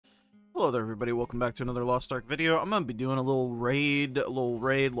Hello there, everybody. Welcome back to another Lost Ark video. I'm gonna be doing a little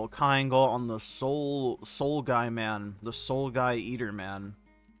Kayangel on the soul guy man, the soul guy eater man.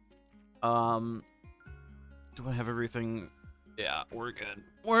 Do I have everything? Yeah, we're good.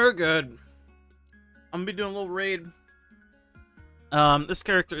 We're good. I'm gonna be doing a little raid. This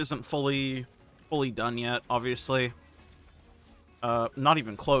character isn't fully done yet, obviously. Not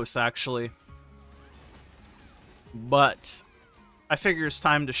even close, actually. But I figure it's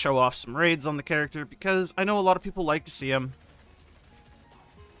time to show off some raids on the character because I know a lot of people like to see him.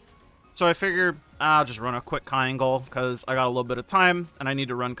 So I figure I'll just run a quick Kayangel because I got a little bit of time and I need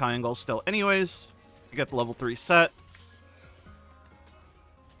to run Kayangel still anyways to get the level 3 set.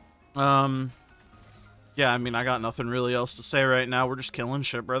 Yeah, I mean, I got nothing really else to say right now. We're just killing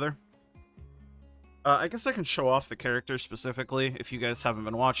shit, brother. I guess I can show off the character specifically if you guys haven't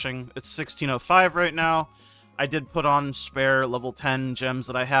been watching. It's 1605 right now. I did put on spare level 10 gems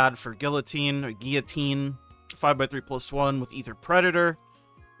that I had for Guillotine, 5x3+1 with Ether Predator.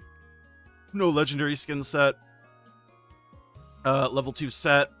 No legendary skin set. Level 2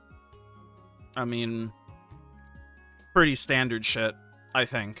 set. I mean, pretty standard shit, I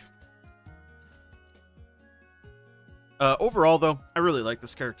think. Overall, though, I really like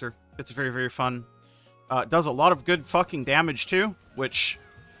this character. It's very, very fun. Does a lot of good fucking damage, too, which,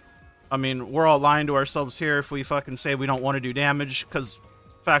 I mean, we're all lying to ourselves here if we fucking say we don't want to do damage, because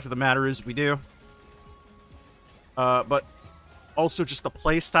fact of the matter is we do. But also just the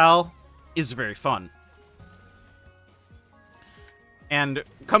playstyle is very fun. And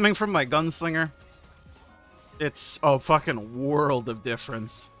coming from my gunslinger, it's a fucking world of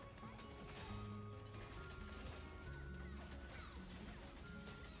difference.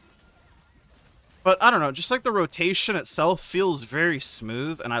 But, I don't know, just like the rotation itself feels very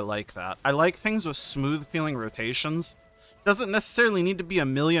smooth, and I like that. I like things with smooth-feeling rotations. Doesn't necessarily need to be a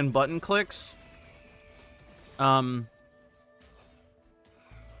million button clicks. Yeah,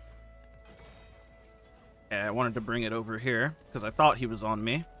 I wanted to bring it over here, because I thought he was on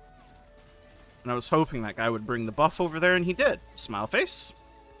me. And I was hoping that guy would bring the buff over there, and he did. Smile face.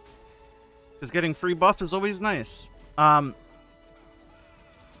 Because getting free buff is always nice. I'm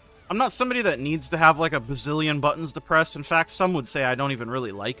not somebody that needs to have like a bazillion buttons to press. In fact, some would say I don't even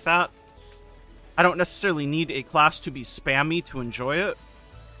really like that. I don't necessarily need a class to be spammy to enjoy it.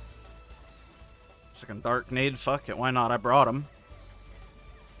 Second Dark Nade, fuck it, why not? I brought him.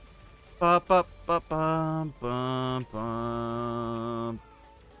 Let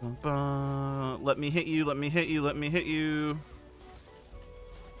me hit you, let me hit you, let me hit you.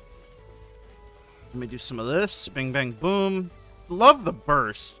 Let me do some of this. Bing, bang, boom. Love the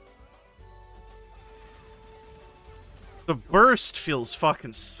burst. The burst feels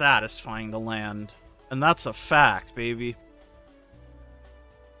fucking satisfying to land. And that's a fact, baby.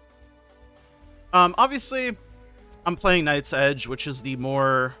 Obviously, I'm playing Knight's Edge, which is the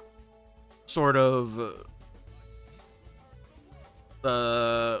more sort of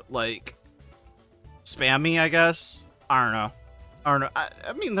like spammy, I guess. I don't know.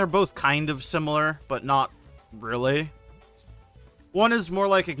 I mean, they're both kind of similar, but not really. One is more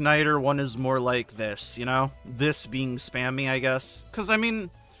like Igniter, one is more like this, you know? This being spammy, I guess. Because, I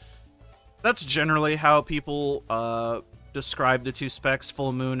mean, that's generally how people describe the two specs.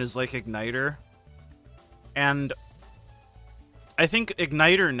 Full Moon is like Igniter. And I think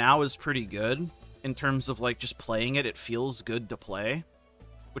Igniter now is pretty good in terms of, like, just playing it. It feels good to play.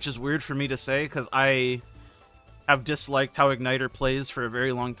 Which is weird for me to say, because I have disliked how Igniter plays for a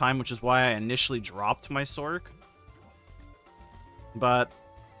very long time, which is why I initially dropped my Sork. But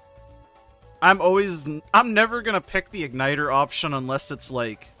I'm never gonna pick the Igniter option unless it's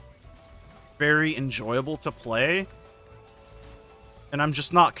like very enjoyable to play. And I'm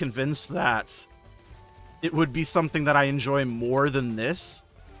just not convinced that it would be something that I enjoy more than this.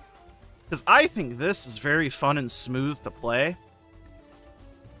 Because I think this is very fun and smooth to play.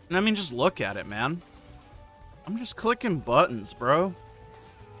 And I mean, just look at it, man. I'm just clicking buttons, bro.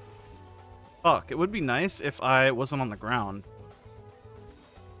 Fuck, it would be nice if I wasn't on the ground.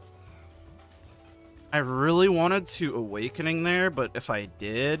 I really wanted to Awakening there, but if I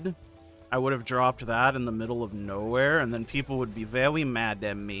did, I would have dropped that in the middle of nowhere, and then people would be very mad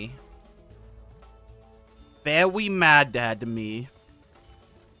at me. Very mad at me.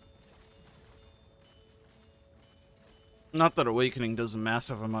 Not that Awakening does a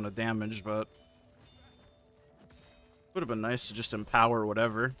massive amount of damage, but would have been nice to just empower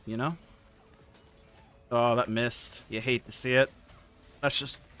whatever, you know? Oh, that missed. You hate to see it. That's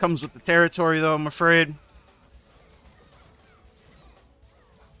just comes with the territory, though, I'm afraid.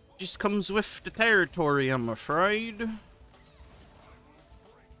 Just comes with the territory, I'm afraid.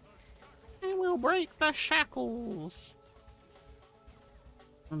 break the shackles.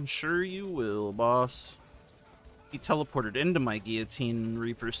 I'm sure you will, boss. He teleported into my guillotine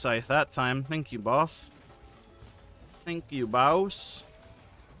Reaper Scythe that time. Thank you, boss. Thank you, boss.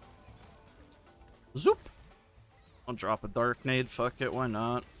 Zoop. I'll drop a Dark Nade. Fuck it, why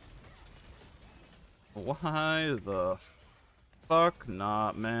not? Why the fuck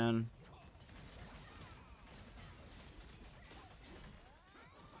not, man?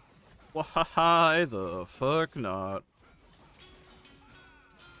 Why the fuck not?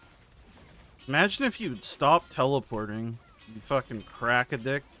 Imagine if you'd stop teleporting. You fucking crack a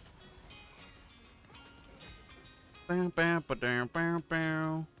dick. Bam, bam, ba-dam, bam,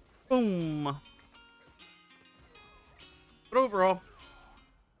 bam. Boom. But overall,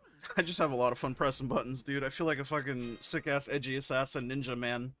 I just have a lot of fun pressing buttons, dude. I feel like a fucking sick-ass, edgy assassin ninja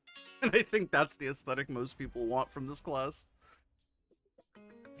man. And I think that's the aesthetic most people want from this class.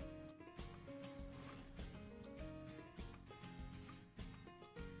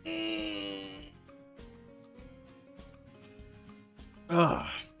 Ugh.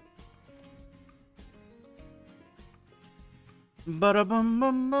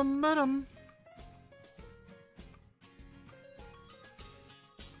 Ba-da-bum-bum-bum-ba-dum.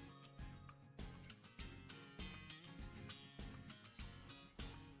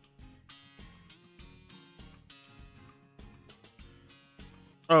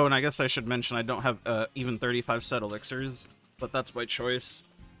 Oh, and I guess I should mention I don't have even 35 set elixirs, but that's by choice.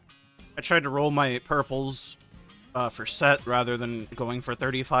 I tried to roll my purples for set rather than going for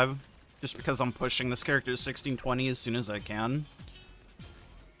 35, just because I'm pushing this character to 1620 as soon as I can.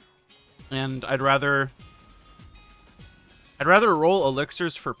 And I'd rather roll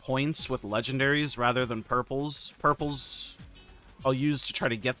elixirs for points with legendaries rather than purples. Purples I'll use to try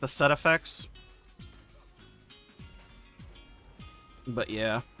to get the set effects. But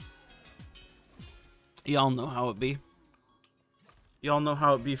yeah. Y'all know how it be. Y'all know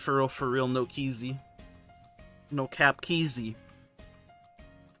how it be for real, no keezy. No cap keezy.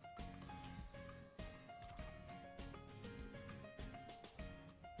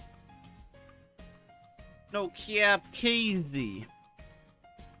 No cap keezy.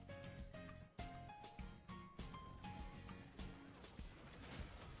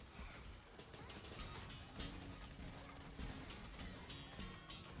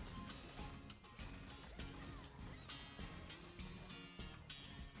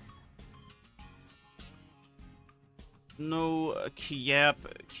 No Kiap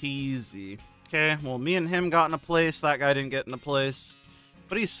Keezy. Okay, well, me and him got in a place. That guy didn't get in a place.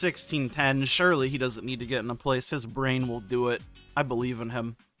 But he's 1610. Surely he doesn't need to get in a place. His brain will do it. I believe in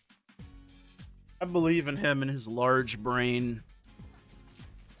him. I believe in him and his large brain.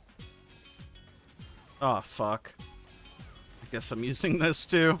 Oh, fuck. I guess I'm using this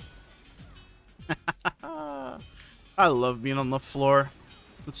too. I love being on the floor.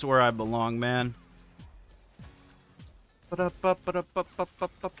 That's where I belong, man.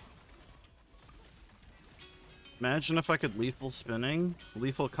 Imagine if I could lethal spinning,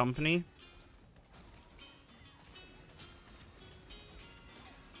 lethal company.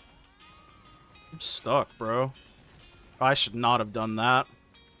 I'm stuck, bro. I should not have done that.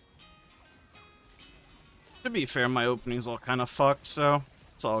 To be fair, my opening's all kind of fucked, so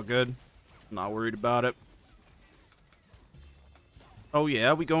it's all good. I'm not worried about it. Oh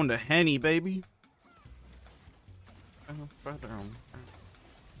yeah, we going to Henny, baby. I'm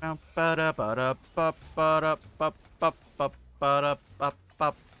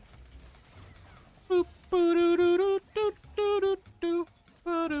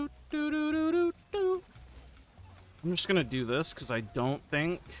just gonna do this because I don't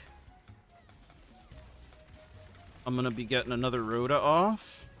think I'm gonna be getting another Rhoda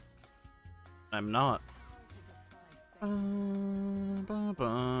off. I'm not. Can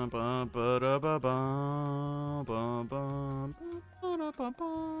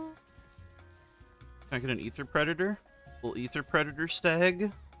I get an Ether Predator? Little Ether Predator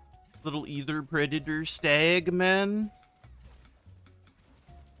stag? Little Ether Predator stag, man?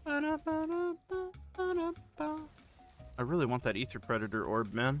 I really want that Ether Predator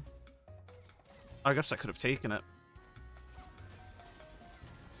orb, man. I guess I could have taken it.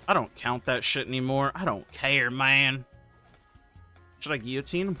 I don't count that shit anymore. I don't care, man. Should I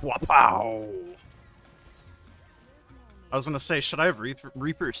guillotine? Wapow! I was gonna say, should I have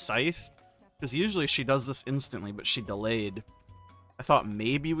Reaper Scythe? Because usually she does this instantly, but she delayed. I thought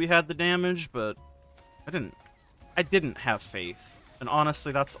maybe we had the damage, but I didn't have faith. And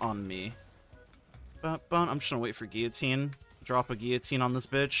honestly, that's on me. I'm just gonna wait for guillotine. Drop a guillotine on this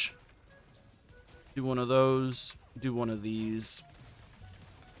bitch. Do one of those. Do one of these.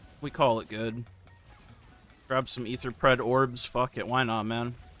 We call it good. Grab some ether pred orbs. Fuck it. Why not,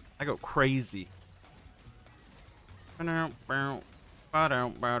 man? I go crazy. Oh,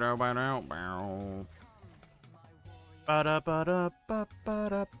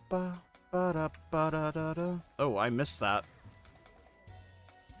 I missed that.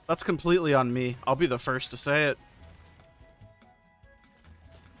 That's completely on me. I'll be the first to say it.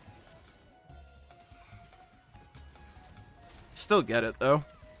 Still get it, though.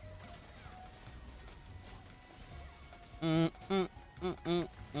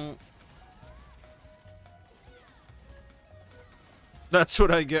 That's what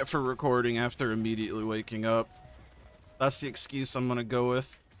I get for recording after immediately waking up. That's the excuse I'm gonna go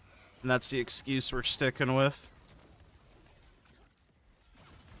with. And that's the excuse we're sticking with.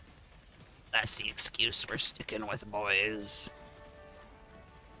 That's the excuse we're sticking with, boys.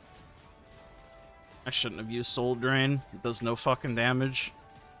 I shouldn't have used Soul Drain. It does no fucking damage.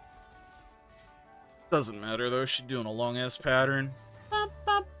 Doesn't matter, though. She's doing a long-ass pattern.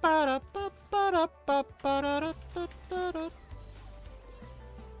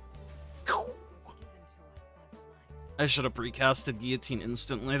 I should have precasted Guillotine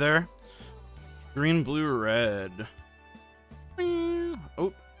instantly there. Green, blue, red.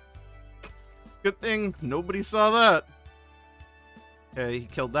 Oh. Good thing nobody saw that. Okay, he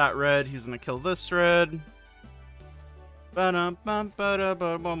killed that red. He's gonna kill this red. That's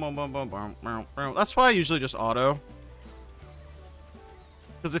why I usually just auto.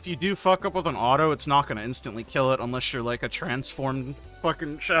 Because if you do fuck up with an auto, it's not gonna instantly kill it unless you're like a transformed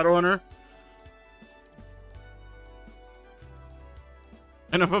fucking Shadowhunter.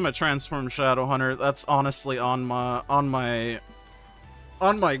 And if I'm a transformed Shadowhunter, that's honestly on my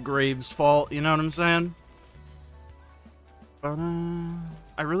Graves' fault, you know what I'm saying? But,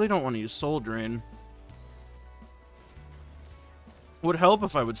 I really don't want to use Soul Drain. Would help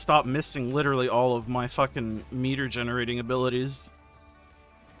if I would stop missing literally all of my fucking meter generating abilities.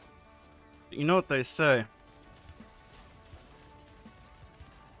 But you know what they say.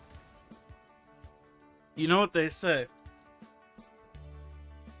 You know what they say.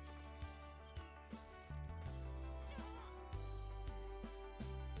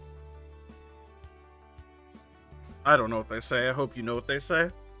 I don't know what they say. I hope you know what they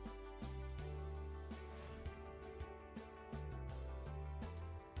say.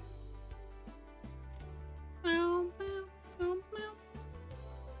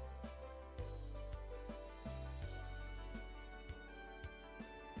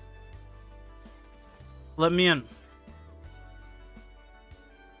 Let me in.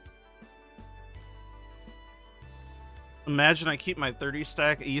 Imagine I keep my 30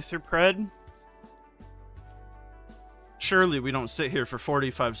 stack ether pred. Surely we don't sit here for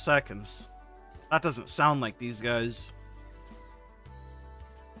 45 seconds. That doesn't sound like these guys.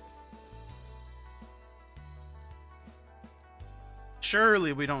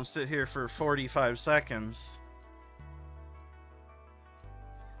 Surely we don't sit here for 45 seconds.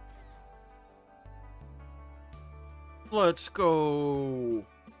 Let's go.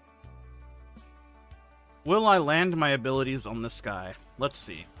 Will I land my abilities on this guy? Let's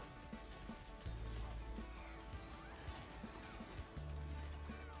see.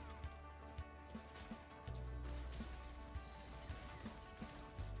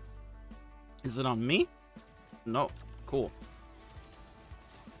 Is it on me? No. Cool.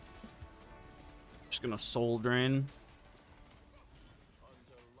 Just gonna Soul Drain.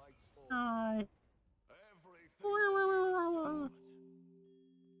 Hi.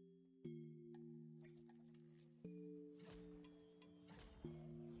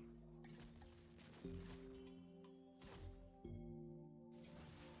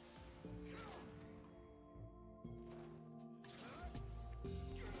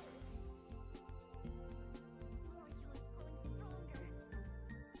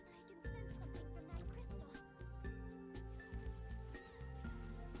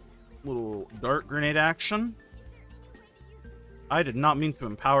 Little dart grenade action. I did not mean to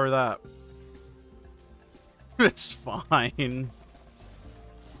empower that. It's fine.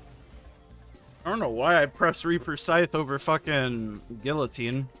 I don't know why I pressed Reaper Scythe over fucking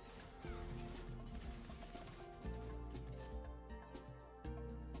Guillotine.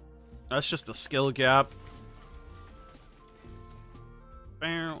 That's just a skill gap.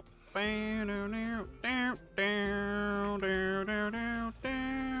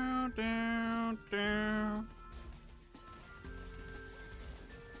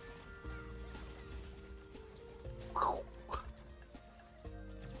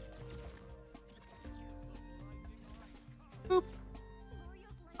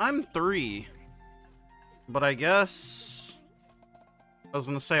 I'm 3, but I guess I was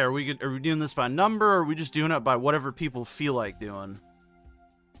gonna say, are we doing this by number, or are we just doing it by whatever people feel like doing?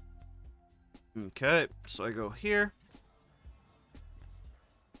 Okay, so I go here.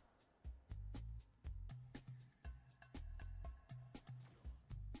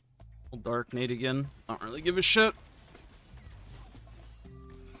 Dark Nade again. Don't really give a shit.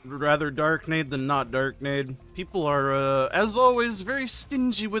 Would rather Dark Nade than not Dark Nade. People are, as always, very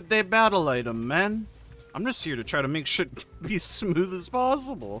stingy with their battle item, man. I'm just here to try to make shit be smooth as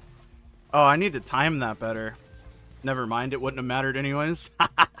possible. Oh, I need to time that better. Never mind, it wouldn't have mattered anyways.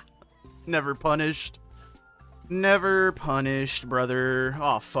 Never punished. Never punished, brother.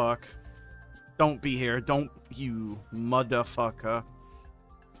 Oh, fuck. Don't be here. Don't, you motherfucker.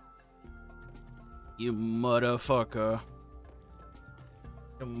 You motherfucker.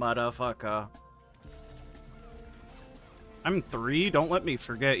 You motherfucker. I'm 3. Don't let me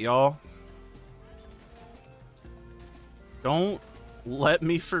forget, y'all. Don't let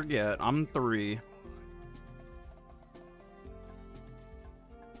me forget. I'm 3.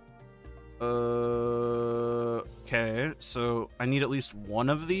 Okay, so I need at least one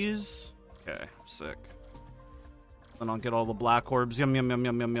of these. Okay, sick. Then I'll get all the black orbs. Yum yum yum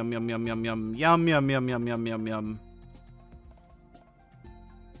yum yum yum yum yum yum yum yum yum yum yum yum yum yum.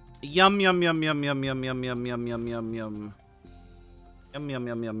 Yum yum yum yum yum yum yum yum yum yum yum yum. Yum yum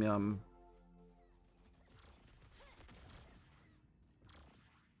yum yum yum.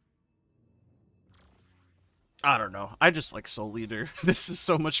 I don't know. I just like Souleater. This is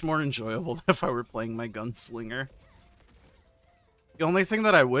so much more enjoyable than if I were playing my gunslinger. The only thing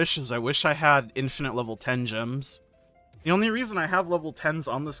that I wish is I had infinite level 10 gems. The only reason I have level 10s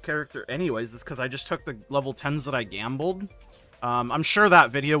on this character anyways is because I just took the level 10s that I gambled. I'm sure that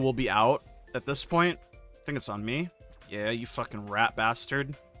video will be out at this point. I think it's on me. Yeah, you fucking rat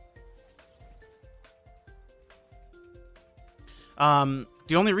bastard.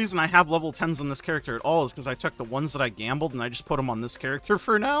 The only reason I have level 10s on this character at all is because I took the ones that I gambled and I just put them on this character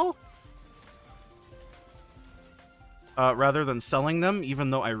for now. Rather than selling them, even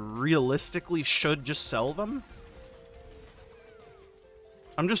though I realistically should just sell them.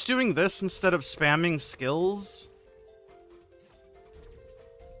 I'm just doing this instead of spamming skills.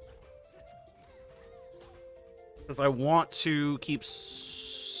 Because I want to keep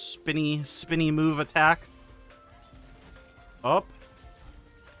spinny move attack up.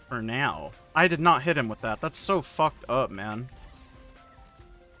 For now. I did not hit him with that. That's so fucked up, man.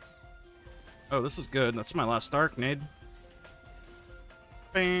 Oh, this is good. That's my last Dark Nade.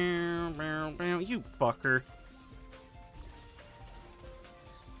 Bam, bam, bam. You fucker.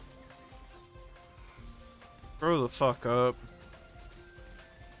 Grow the fuck up.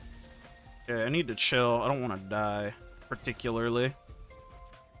 Okay, I need to chill. I don't want to die, particularly.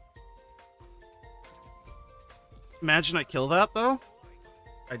 Imagine I kill that, though.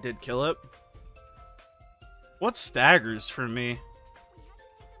 I did kill it. What staggers for me?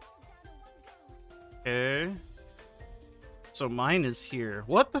 Okay. So mine is here.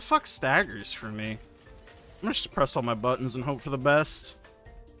 What the fuck staggers for me? I'm gonna just press all my buttons and hope for the best.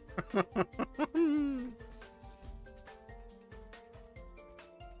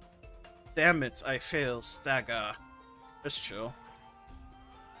 Damn it, I fail. Stagger. Just chill.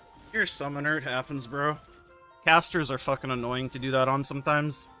 You're a summoner, it happens, bro. Casters are fucking annoying to do that on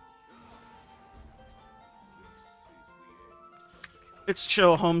sometimes. It's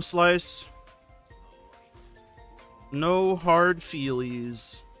chill, home slice. No hard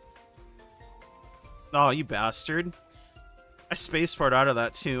feelies. Oh, you bastard. I spacebarred out of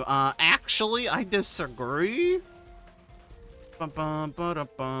that too. Actually, I disagree.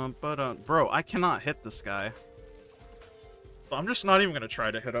 Bro, I cannot hit this guy. I'm just not even gonna try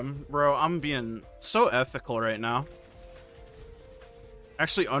to hit him. Bro, I'm being so ethical right now.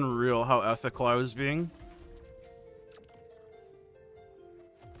 Actually unreal how ethical I was being.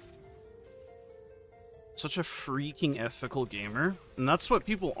 Such a freaking ethical gamer. And that's what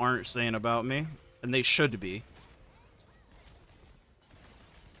people aren't saying about me. And they should be.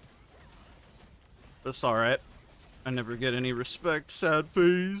 But it's alright. I never get any respect, sad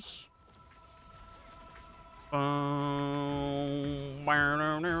face.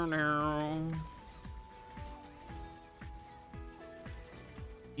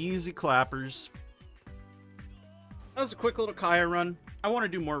 Easy clappers. That was a quick little Kaya run. I want to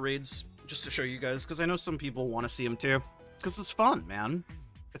do more raids just to show you guys, because I know some people want to see them too. Because it's fun, man.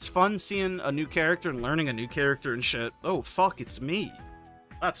 It's fun seeing a new character and learning a new character and shit. Oh, fuck, it's me.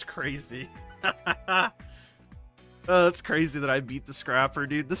 That's crazy. That's crazy that I beat the Scrapper,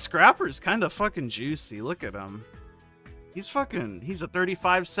 dude. The Scrapper is kind of fucking juicy. Look at him. He's a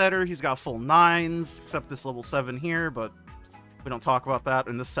 35 setter. He's got full 9s, except this level 7 here, but We don't talk about that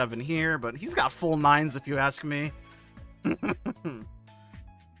in the 7 here, but he's got full 9s if you ask me.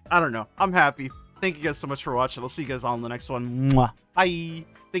 I don't know. I'm happy. Thank you guys so much for watching. I'll see you guys all in the next one. Mwah. Bye.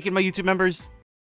 Thank you to my YouTube members.